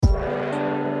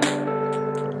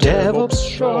DevOps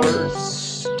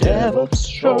Shorts,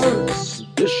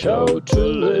 the show to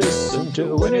listen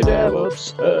to when it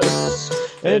DevOps hurts.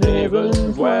 And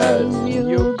even when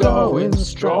you're going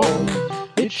strong,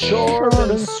 it's short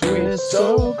and sweet,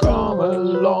 so come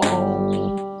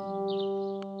along.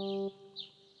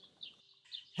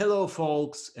 Hello,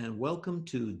 folks, and welcome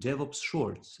to DevOps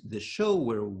Shorts, the show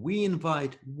where we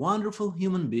invite wonderful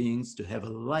human beings to have a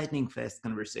lightning-fast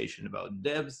conversation about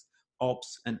devs,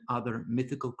 ops, and other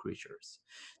mythical creatures.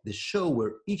 The show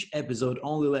where each episode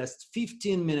only lasts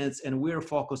 15 minutes and we're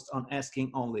focused on asking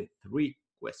only 3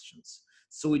 questions.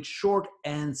 So it's short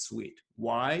and sweet.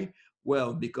 Why?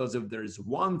 Well, because if there's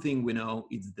one thing we know,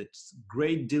 it's that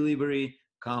great delivery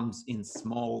comes in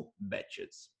small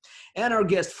batches. And our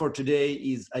guest for today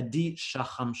is Adi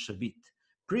Shaham-Shavit.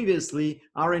 Previously,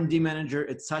 R&D manager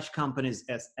at such companies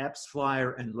as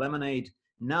AppsFlyer and Lemonade,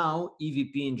 now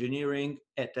EVP engineering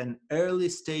at an early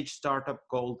stage startup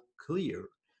called Clear.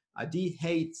 Adi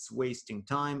hates wasting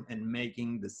time and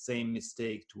making the same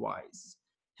mistake twice.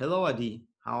 Hello, Adi.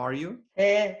 How are you?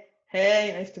 Hey,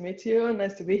 nice to meet you.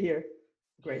 Nice to be here.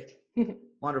 Great.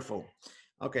 Wonderful.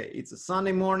 Okay, it's a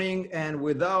Sunday morning, and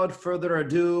without further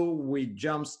ado, we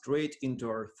jump straight into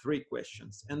our 3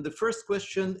 questions. And the first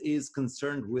question is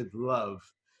concerned with love.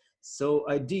 So,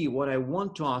 Adi, what I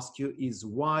want to ask you is,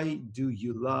 why do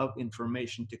you love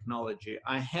information technology?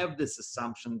 I have this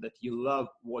assumption that you love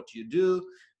what you do,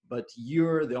 but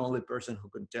you're the only person who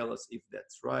can tell us if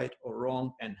that's right or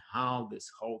wrong and how this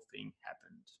whole thing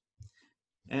happened.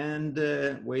 And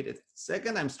wait a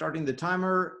second, I'm starting the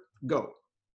timer. Go.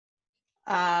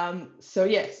 So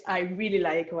yes, I really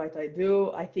like what I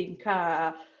do. I think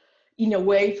in a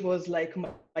way it was like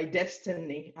my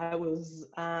destiny. I was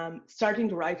starting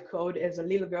to write code as a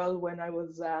little girl when I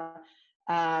was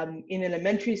in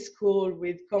elementary school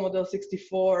with Commodore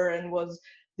 64 and was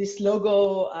this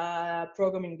logo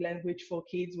programming language for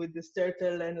kids with this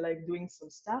turtle and like doing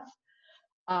some stuff.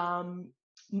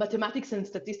 Mathematics and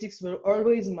statistics were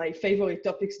always my favorite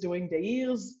topics during the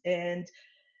years, and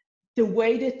the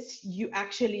way that you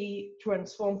actually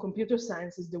transform computer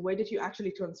science is the way that you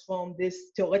actually transform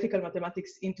this theoretical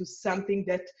mathematics into something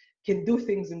that can do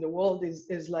things in the world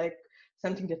is like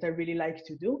something that I really like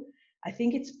to do. I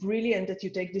think it's brilliant that you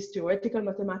take this theoretical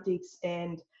mathematics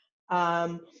and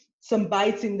some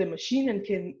bytes in the machine and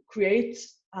can create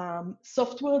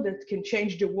software that can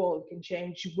change the world, can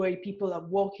change the way people are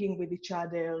working with each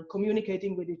other,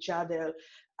 communicating with each other,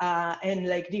 and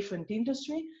like different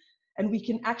industry. And we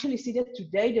can actually see that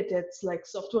today that it's like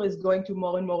software is going to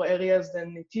more and more areas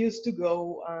than it used to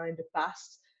go in the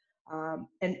past,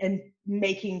 and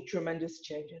making tremendous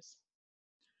changes.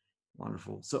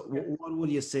 Wonderful. So what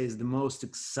would you say is the most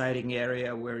exciting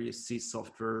area where you see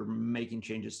software making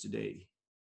changes today?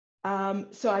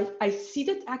 So I see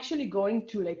that actually going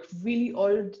to like really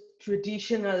old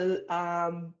traditional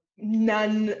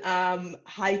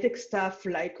non-high-tech stuff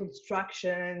like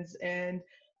constructions and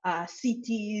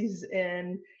cities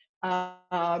and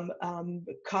cars,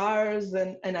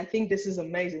 and I think this is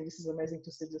amazing. This is amazing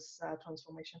to see this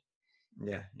transformation.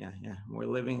 Yeah. We're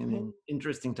living in an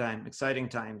interesting time, exciting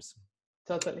times.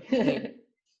 Totally.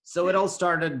 So it all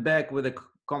started back with a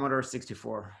Commodore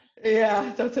 64.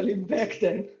 Yeah, totally back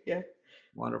then. Yeah.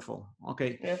 Wonderful.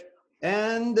 Okay. Yeah.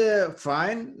 And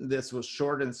fine, this was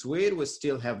short and sweet. We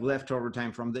still have leftover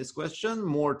time from this question,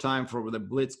 more time for the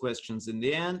blitz questions in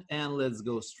the end, and let's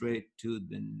go straight to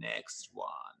the next one.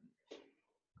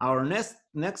 Our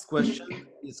next question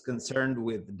is concerned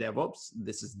with DevOps.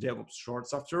 This is DevOps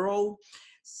Shorts after all.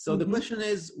 So the question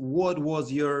is, what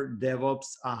was your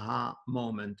DevOps aha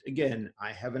moment? Again,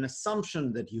 I have an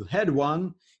assumption that you had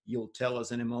one. You'll tell us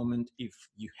in a moment if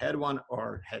you had one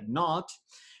or had not.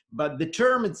 But the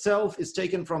term itself is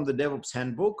taken from the DevOps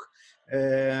Handbook.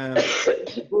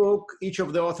 Book, each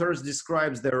of the authors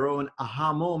describes their own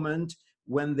aha moment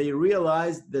when they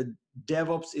realized that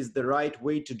DevOps is the right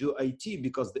way to do IT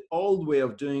because the old way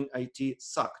of doing IT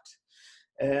sucked.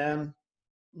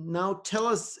 Now tell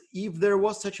us if there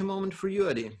was such a moment for you,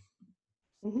 Adi.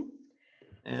 So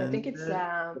I think it's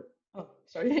oh,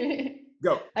 sorry.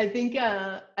 Go. I think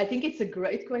it's a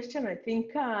great question. I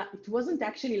think it wasn't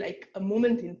actually like a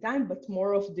moment in time, but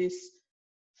more of this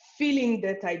feeling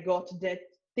that I got that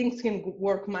things can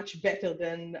work much better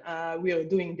than we are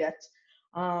doing that.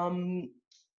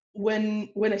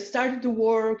 When I started to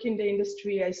work in the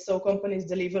industry, I saw companies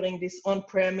delivering this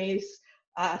on-premise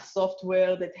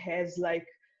software that has like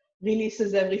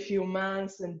releases every few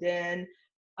months, and then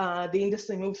the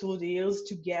industry moved through the years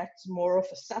to get more of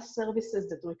a SaaS services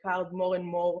that required more and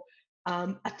more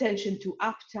attention to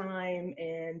uptime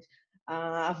and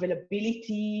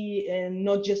availability, and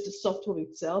not just the software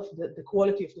itself, the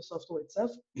quality of the software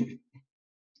itself.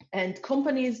 And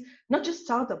companies, not just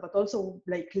startup, but also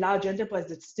like large enterprise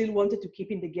that still wanted to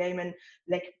keep in the game and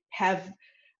like have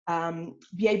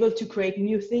be able to create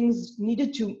new things,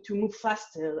 needed to move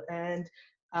faster. And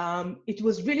it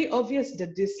was really obvious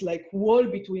that this like wall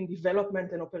between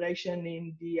development and operation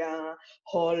in the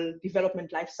whole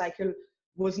development life cycle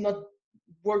was not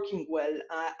working well.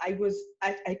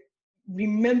 I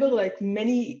remember like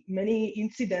many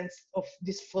incidents of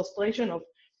this frustration of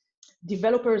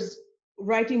developers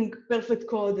writing perfect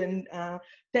code and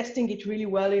testing it really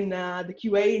well in the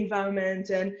QA environment,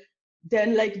 and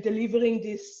then like delivering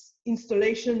this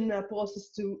installation process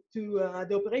to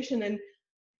the operation. And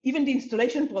even the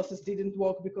installation process didn't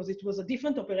work because it was a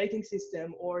different operating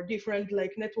system or different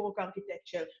like network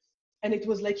architecture, and it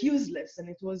was like useless, and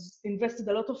it was invested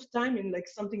a lot of time in like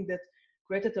something that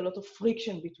created a lot of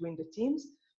friction between the teams.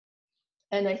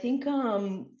 And I think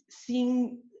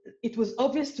seeing, it was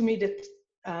obvious to me that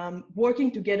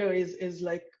working together is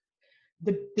like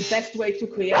the best way to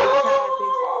create this.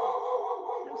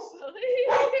 I'm sorry.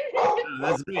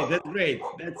 That's great. That's great.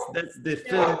 That's the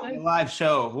Yeah, film live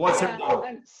show. What's her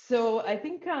name? so I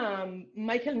think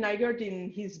Michael Nygaard in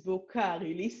his book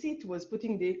Release It was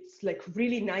putting this like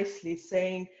really nicely,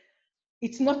 saying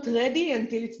it's not ready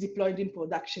until it's deployed in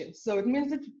production. So it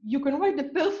means that you can write the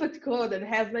perfect code and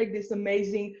have like this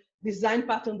amazing design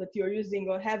pattern that you're using,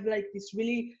 or have like this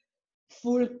really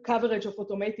full coverage of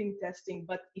automating testing.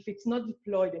 But if it's not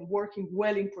deployed and working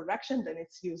well in production, then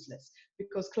it's useless,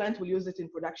 because client will use it in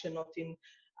production, not in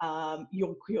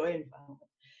your QA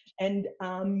environment. And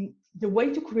the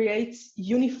way to create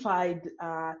unified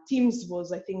teams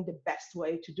was, I think, the best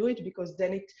way to do it, because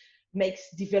then it makes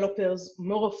developers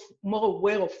more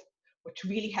aware of what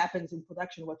really happens in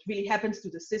production, what really happens to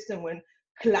the system when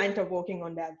clients are working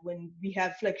on that, when we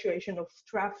have fluctuation of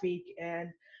traffic and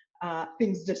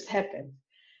things just happen.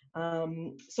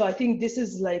 So I think this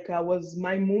is like was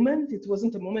my moment. It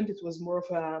wasn't a moment, it was more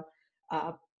of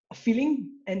a feeling.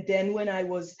 And then when I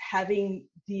was having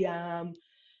the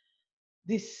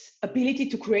this ability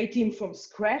to create team from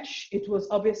scratch, it was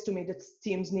obvious to me that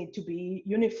teams need to be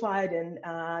unified, and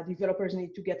developers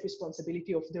need to get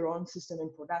responsibility of their own system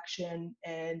in production,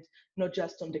 and not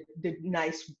just on the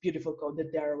nice, beautiful code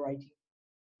that they're writing.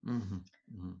 Mm-hmm.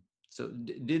 Mm-hmm. So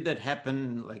did that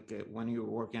happen like when you were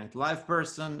working at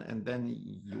LivePerson, and then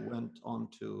you went on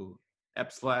to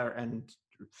AppsFlyer and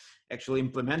actually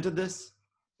implemented this?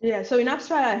 Yeah, so in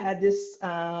AppsFlyer I had this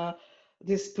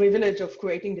this privilege of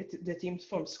creating the teams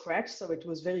from scratch, so it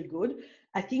was very good.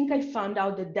 I think I found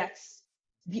out that that's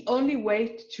the only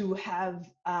way to have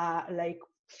like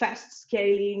fast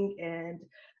scaling and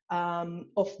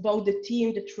of both the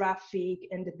team, the traffic,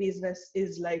 and the business,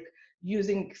 is like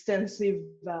using extensive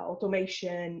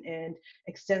automation and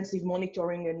extensive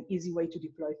monitoring, and easy way to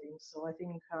deploy things. So I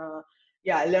think,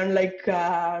 yeah, I learned like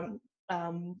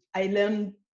I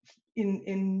learned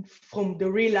in from the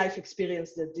real life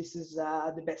experience that this is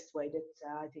the best way that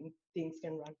I think things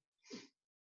can run.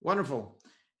 Wonderful.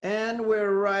 And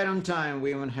we're right on time. We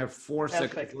even have 4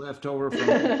 Perfect. seconds left over from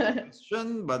the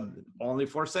question, but only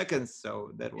 4 seconds.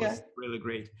 So that was really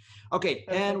great. Okay,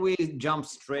 and we jump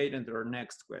straight into our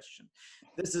next question.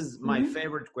 This is my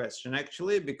favorite question,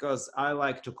 actually, because I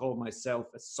like to call myself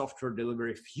a software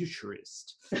delivery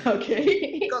futurist.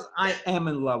 Okay. Because I am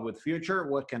in love with future.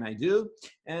 What can I do?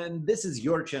 And this is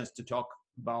your chance to talk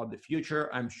about the future.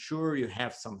 I'm sure you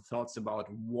have some thoughts about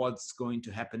what's going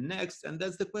to happen next. And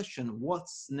that's the question.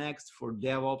 What's next for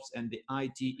DevOps and the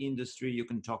IT industry? You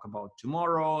can talk about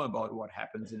tomorrow, about what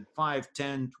happens in 5,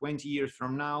 10, 20 years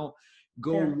from now.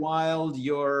 Go wild,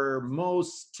 your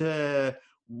most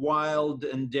wild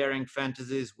and daring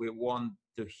fantasies. We want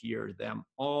to hear them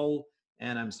all.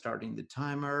 And I'm starting the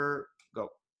timer. Go.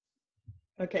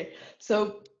 Okay,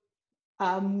 so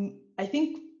I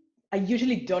think I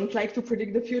usually don't like to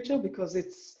predict the future, because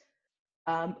it's,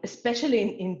 especially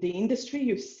in the industry,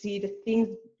 you see the things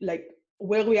like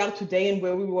where we are today and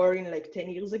where we were in like 10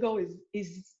 years ago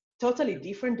is totally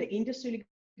different. The industry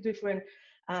is different.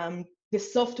 The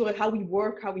software, how we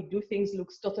work, how we do things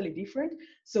looks totally different.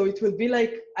 So it will be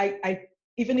like, I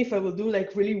even if I will do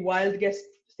like really wild guess,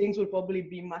 things will probably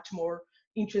be much more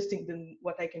interesting than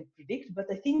what I can predict. But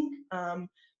I think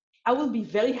I will be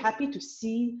very happy to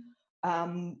see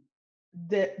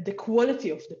the quality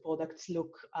of the products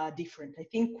look different. I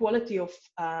think quality of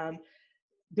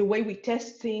the way we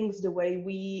test things, the way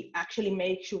we actually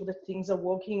make sure that things are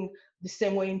working the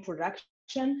same way in production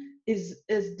is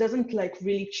doesn't like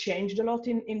really changed a lot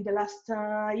in the last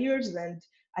years. And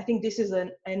I think this is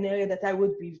an area that I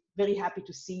would be very happy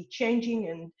to see changing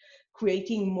and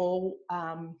creating more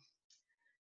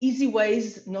easy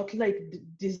ways, not like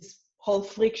this whole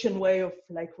friction way of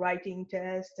like writing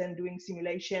tests and doing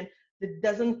simulation that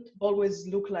doesn't always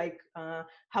look like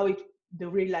how the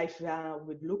real life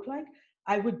would look like.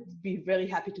 I would be very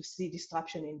happy to see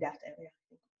disruption in that area.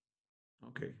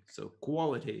 Okay, so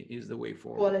quality is the way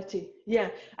forward. Quality, yeah.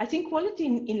 I think quality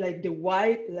in like the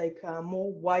wide, like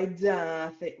more wide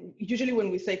thing. Usually when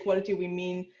we say quality, we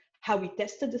mean how we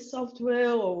tested the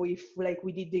software or if like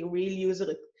we did the real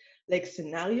user like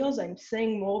scenarios. I'm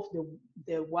saying more of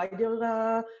the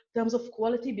wider terms of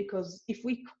quality, because if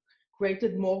we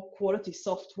created more quality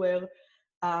software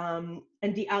and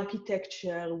the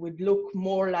architecture would look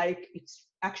more like it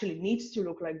actually needs to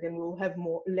look like, then we'll have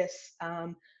less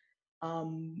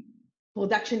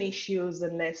production issues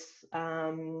and less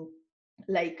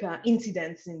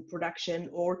incidents in production,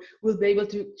 or we'll be able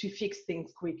to fix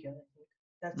things quicker.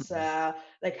 That's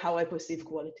like how I perceive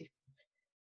quality.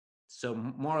 So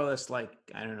more or less like,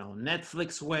 I don't know,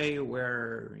 Netflix way,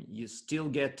 where you still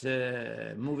get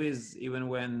movies even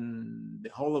when the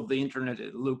whole of the internet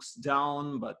looks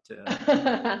down, but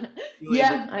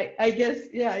yeah, I guess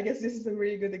this is a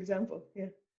really good example. Yeah.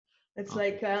 It's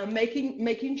like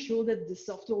making sure that the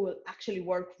software will actually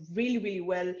work really, really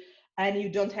well, and you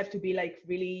don't have to be like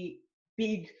really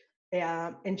big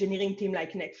engineering team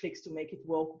like Netflix to make it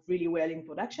work really well in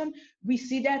production. We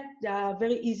see that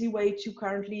very easy way to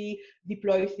currently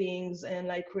deploy things and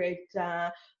like create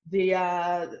the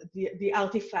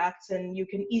artifacts, and you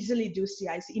can easily do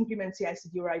implement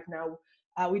CI/CD right now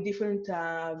with different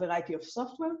variety of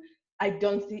software. I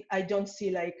don't see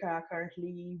like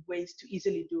currently ways to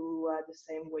easily do the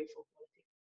same way for quality.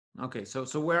 Okay,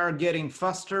 so we are getting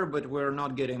faster, but we're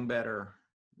not getting better.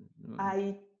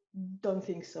 I don't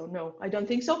think so. No, I don't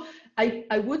think so.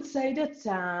 I would say that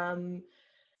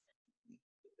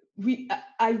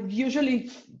I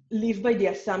usually live by the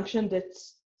assumption that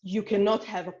you cannot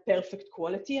have a perfect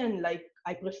quality, and like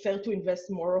I prefer to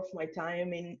invest more of my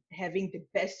time in having the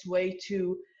best way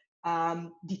to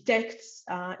detect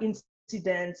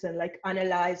incidents and like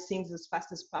analyze things as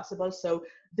fast as possible, so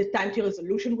the time to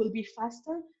resolution will be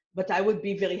faster. But I would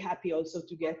be very happy also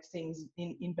to get things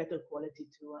in better quality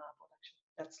to production.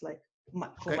 That's like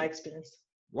from my experience.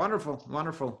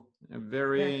 Wonderful. A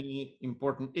very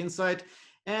important insight.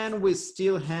 And we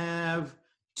still have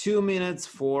 2 minutes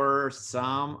for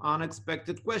some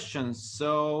unexpected questions.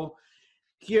 So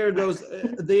here goes.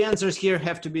 The answers here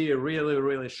have to be really,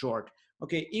 really short.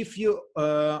 Okay, if you,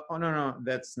 no,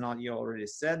 that's not, you already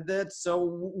said that. So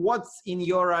what's in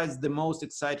your eyes the most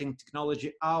exciting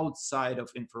technology outside of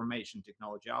information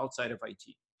technology, outside of IT?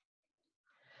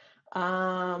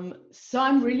 So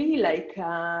I'm really like,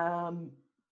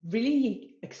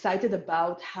 really excited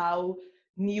about how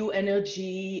new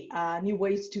energy, new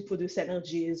ways to produce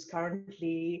energy is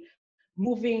currently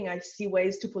moving. I see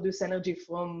ways to produce energy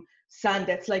from sun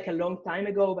that's like a long time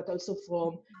ago, but also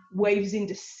from waves in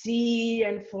the sea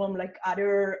and from like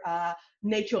other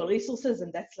natural resources,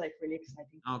 and that's like really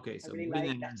exciting. Okay, so really wind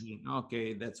like energy.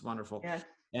 Okay, that's wonderful. Yeah.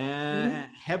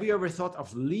 Have you ever thought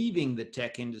of leaving the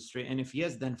tech industry? And if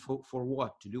yes, then for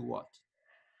what? To do what?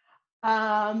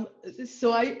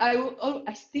 So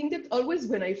I think that always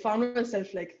when I found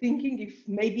myself like thinking if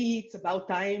maybe it's about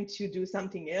time to do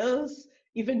something else,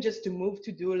 even just to move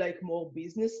to do like more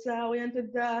business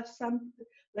oriented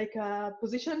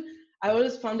position, I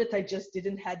always found that I just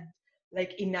didn't had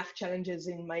like enough challenges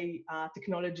in my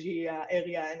technology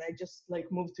area, and I just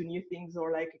like moved to new things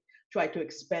or like try to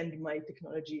expand my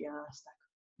technology stack.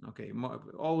 Okay,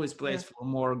 always place for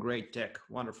more great tech.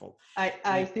 Wonderful.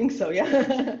 I think so,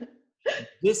 yeah.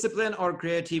 Discipline or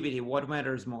creativity, what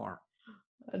matters more?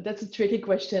 That's a tricky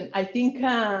question. I think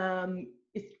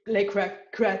it's like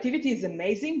creativity is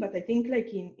amazing, but I think like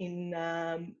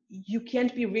you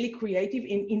can't be really creative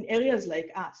in areas like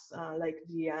us, like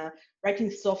the writing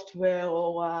software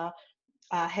or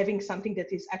having something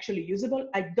that is actually usable.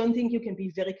 I don't think you can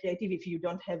be very creative if you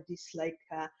don't have this like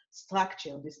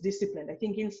structure, this discipline. I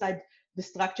think inside the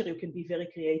structure you can be very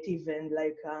creative, and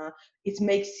like it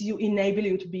makes you enable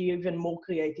you to be even more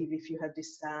creative if you have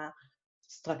this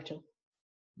structure.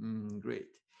 Great.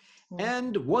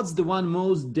 And what's the one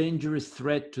most dangerous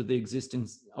threat to the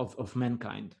existence of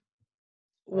mankind?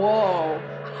 Whoa.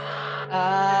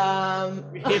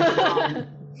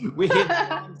 We hit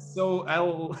so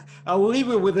I'll leave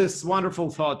you with this wonderful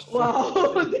thought.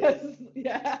 Wow.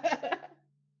 Yeah.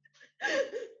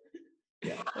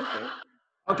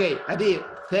 Okay, Adi,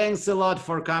 thanks a lot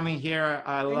for coming here.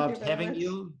 I loved having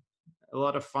you. A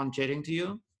lot of fun chatting to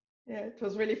you. Yeah, it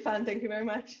was really fun. Thank you very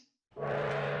much.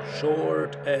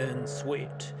 Short and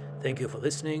sweet. Thank you for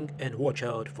listening and watch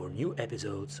out for new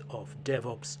episodes of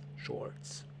DevOps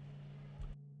Shorts.